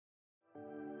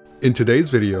In today's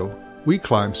video, we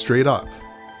climb straight up,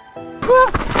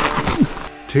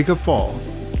 take a fall,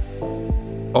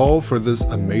 all for this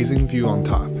amazing view on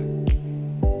top.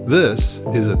 This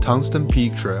is a Tungsten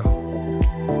Peak trail.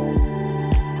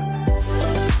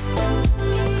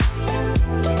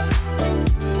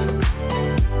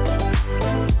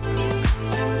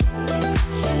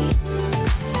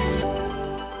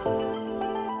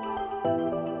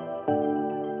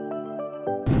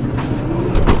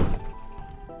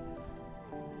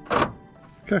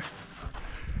 Okay.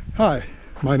 Hi,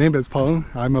 my name is Peng.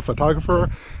 I'm a photographer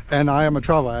and I am a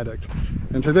travel addict.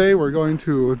 And today we're going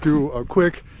to do a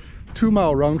quick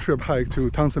 2-mile round trip hike to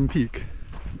Tungsten Peak.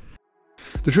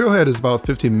 The trailhead is about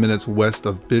 15 minutes west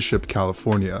of Bishop,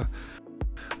 California.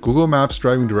 Google Maps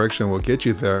driving direction will get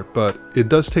you there, but it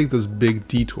does take this big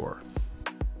detour.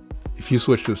 If you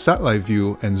switch to satellite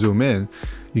view and zoom in,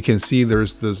 you can see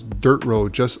there's this dirt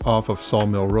road just off of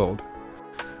Sawmill Road.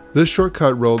 This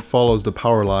shortcut road follows the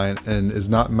power line and is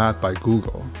not mapped by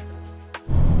Google.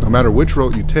 No matter which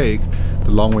road you take,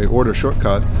 the long way or the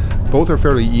shortcut, both are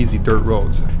fairly easy dirt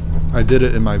roads. I did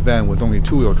it in my van with only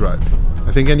 2-wheel drive.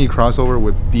 I think any crossover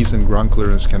with decent ground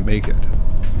clearance can make it.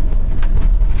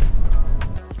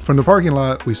 From the parking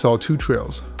lot, we saw 2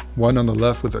 trails, one on the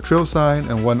left with a trail sign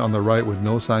and one on the right with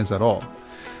no signs at all.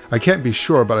 I can't be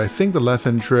sure, but I think the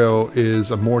left-hand trail is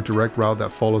a more direct route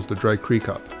that follows the dry creek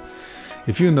up.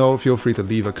 If you know, feel free to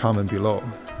leave a comment below.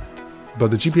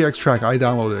 But the GPX track I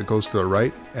downloaded goes to the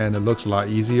right and it looks a lot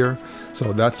easier,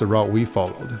 so that's the route we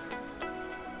followed.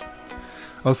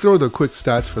 I'll throw the quick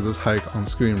stats for this hike on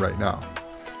screen right now.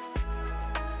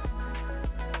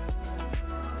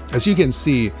 As you can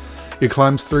see, it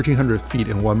climbs 1,300 feet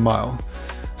in 1 mile.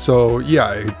 So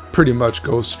yeah, it pretty much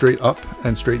goes straight up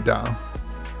and straight down.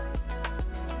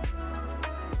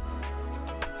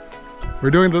 We're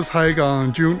doing this hike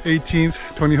on June 18th,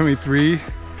 2023.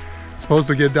 Supposed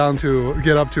to get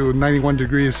up to 91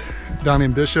 degrees down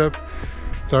in Bishop.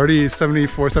 It's already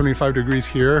 74, 75 degrees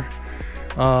here.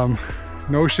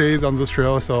 No shades on this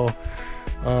trail, so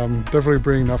definitely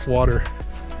bring enough water.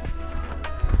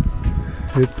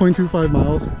 It's 0.25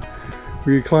 miles.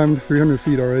 We climbed 300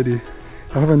 feet already.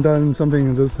 I haven't done something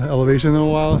in this elevation in a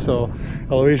while, so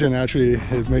elevation actually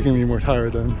is making me more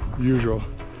tired than usual.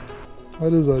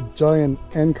 That is a giant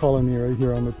ant colony right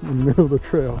here in the middle of the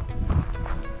trail.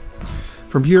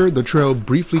 From here, the trail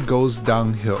briefly goes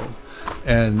downhill,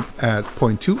 and at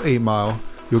 0.28 mile,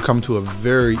 you'll come to a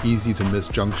very easy to miss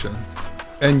junction.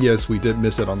 And yes, we did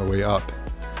miss it on the way up.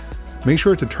 Make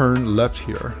sure to turn left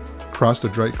here, cross the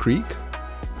dry creek,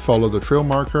 follow the trail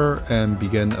marker, and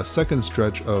begin a second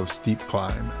stretch of steep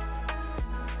climb.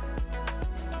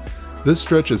 This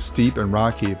stretch is steep and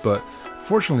rocky, but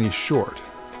fortunately short.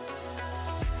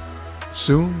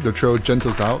 Soon, the trail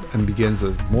gentles out and begins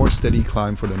a more steady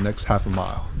climb for the next half a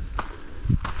mile.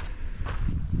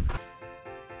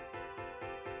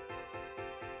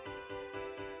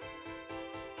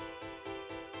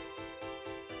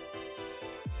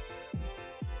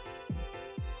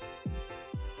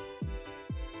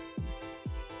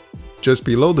 Just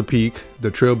below the peak,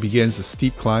 the trail begins a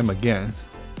steep climb again.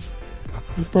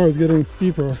 This part is getting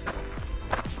steeper.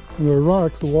 And there are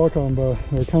rocks to walk on, but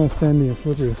they're kind of sandy and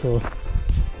slippery, so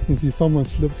you can see someone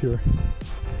slipped here.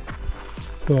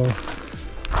 So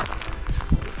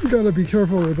you gotta be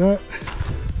careful with that.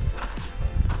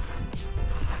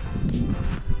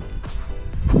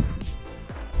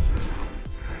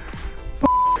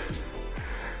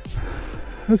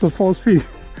 That's a false peak.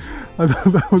 I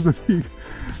thought that was a peak.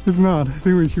 It's not. I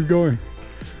think we keep going.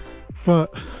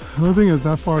 But I don't think it's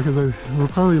that far because we're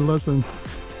probably less than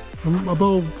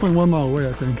about 0.1 mile away,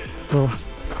 I think. So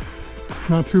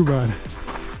not too bad.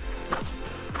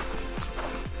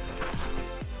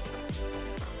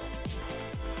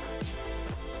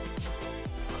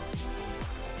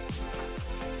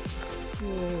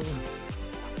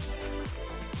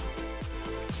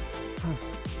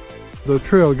 The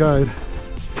trail guide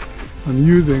I'm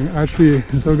using actually,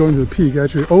 instead of going to the peak,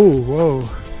 actually, oh, whoa,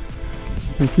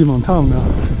 you can see Montana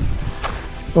now.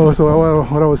 Oh, so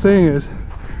what I was saying is,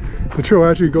 the trail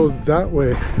actually goes that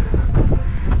way,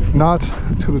 not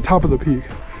to the top of the peak.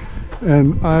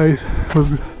 And I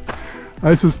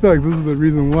suspect this is the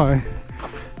reason why,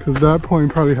 because that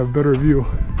point probably have better view.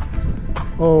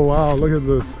 Oh wow, look at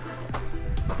this.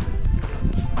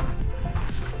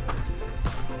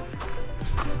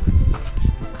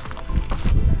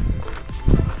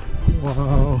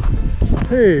 Wow.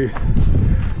 Hey,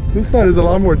 this side is a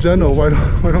lot more gentle. Why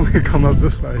don't we come up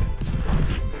this side?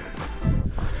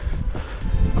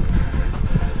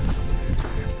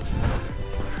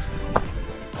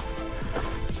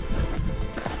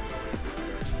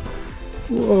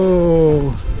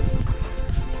 Whoa.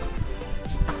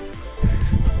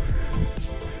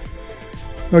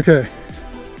 Okay.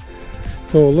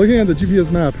 So looking at the GPS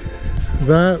map,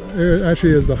 that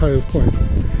actually is the highest point.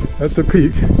 That's the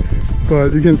peak.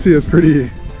 But you can see it's pretty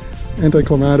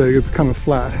anticlimactic. It's kind of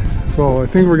flat. So I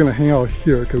think we're gonna hang out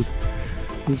here because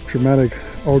this dramatic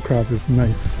outcrop is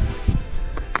nice.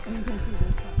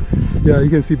 Yeah, you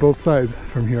can see both sides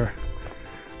from here.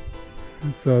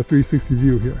 It's a 360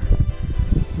 view here.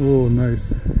 Oh,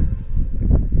 nice.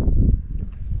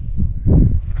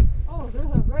 Oh, there's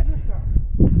a register.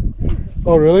 Jesus.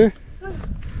 Oh, really?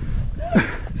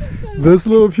 This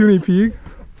little puny peak?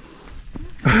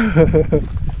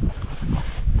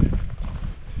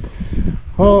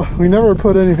 Oh, we never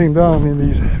put anything down in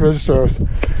these registers.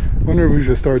 Wonder if we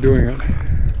should start doing it.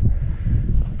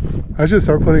 I should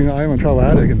start putting I Am a Travel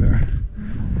Addict in there.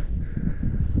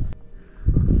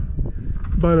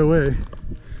 By the way,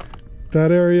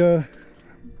 that area,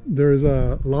 there's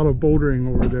a lot of bouldering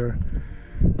over there.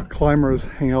 Climbers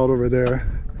hang out over there.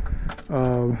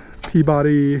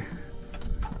 Peabody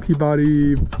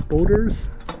Boulders,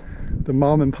 the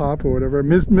mom and pop or whatever.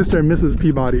 Mr. and Mrs.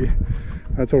 Peabody,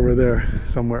 that's over there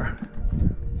somewhere.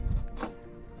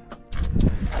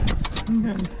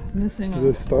 Okay, missing. Is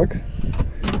it stuck?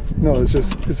 No, it's tight. I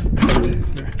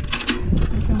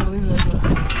can't believe there's a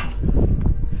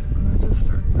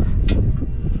register.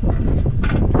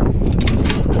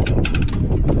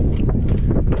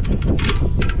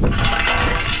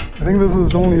 I think this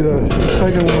is only the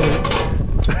second one.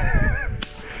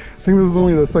 I think this is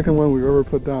only the second one we've ever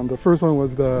put down. The first one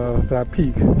was that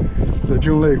peak, the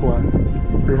June Lake one,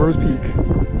 reverse peak.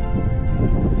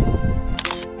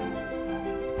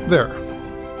 There.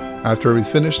 After we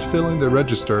finished filling the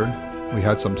register, we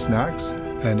had some snacks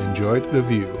and enjoyed the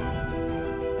view.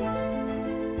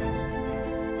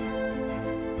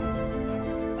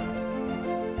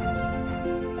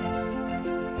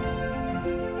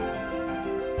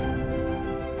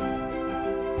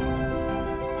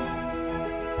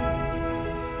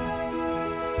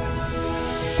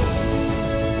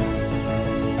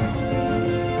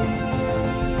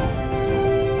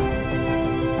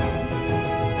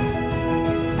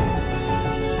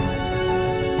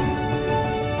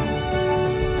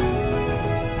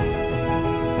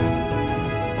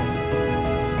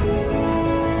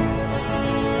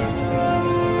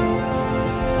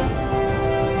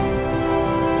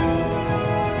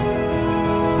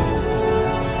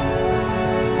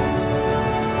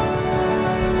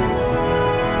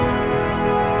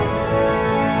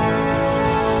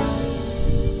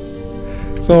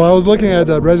 So I was looking at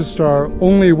the registrar,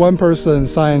 only one person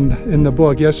signed in the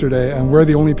book yesterday, and we're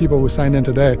the only people who signed in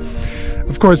today.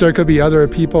 Of course, there could be other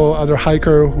people, other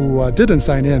hiker who didn't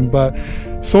sign in, but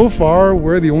so far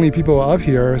we're the only people up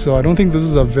here, so I don't think this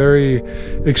is a very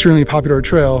extremely popular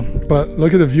trail. But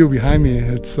look at the view behind me.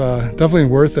 It's definitely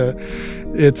worth it.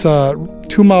 It's a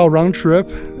 2-mile round trip.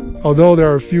 Although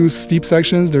there are a few steep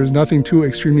sections, there's nothing too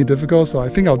extremely difficult, so I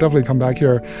think I'll definitely come back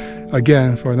here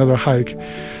again for another hike.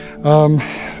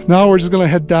 Now we're just gonna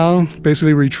head down,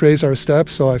 basically retrace our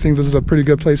steps, so I think this is a pretty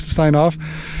good place to sign off.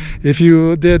 If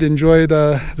you did enjoy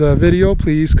the video,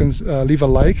 please leave a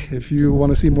like. If you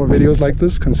want to see more videos like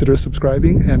this, consider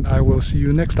subscribing, and I will see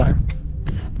you next time.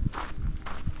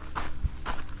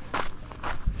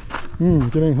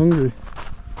 Getting hungry.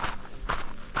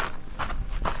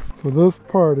 So this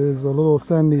part is a little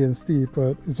sandy and steep,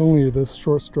 but it's only this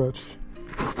short stretch.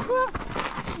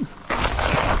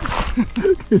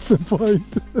 It's a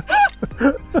point.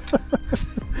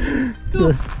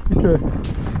 Okay.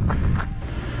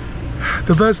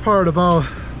 The best part about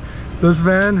this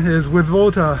van is with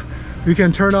Volta, we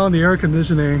can turn on the air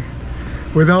conditioning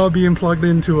without being plugged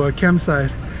into a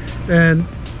campsite. And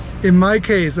in my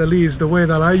case, at least, the way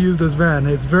that I use this van,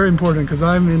 it's very important because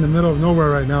I'm in the middle of nowhere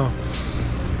right now.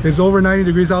 It's over 90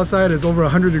 degrees outside, it's over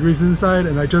 100 degrees inside,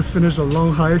 and I just finished a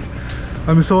long hike.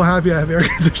 I'm so happy I have air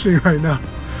conditioning right now.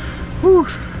 Whew.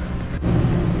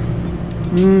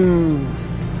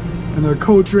 And a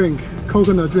cold drink,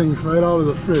 coconut drink right out of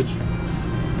the fridge.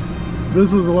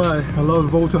 This is why I love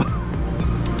Volta.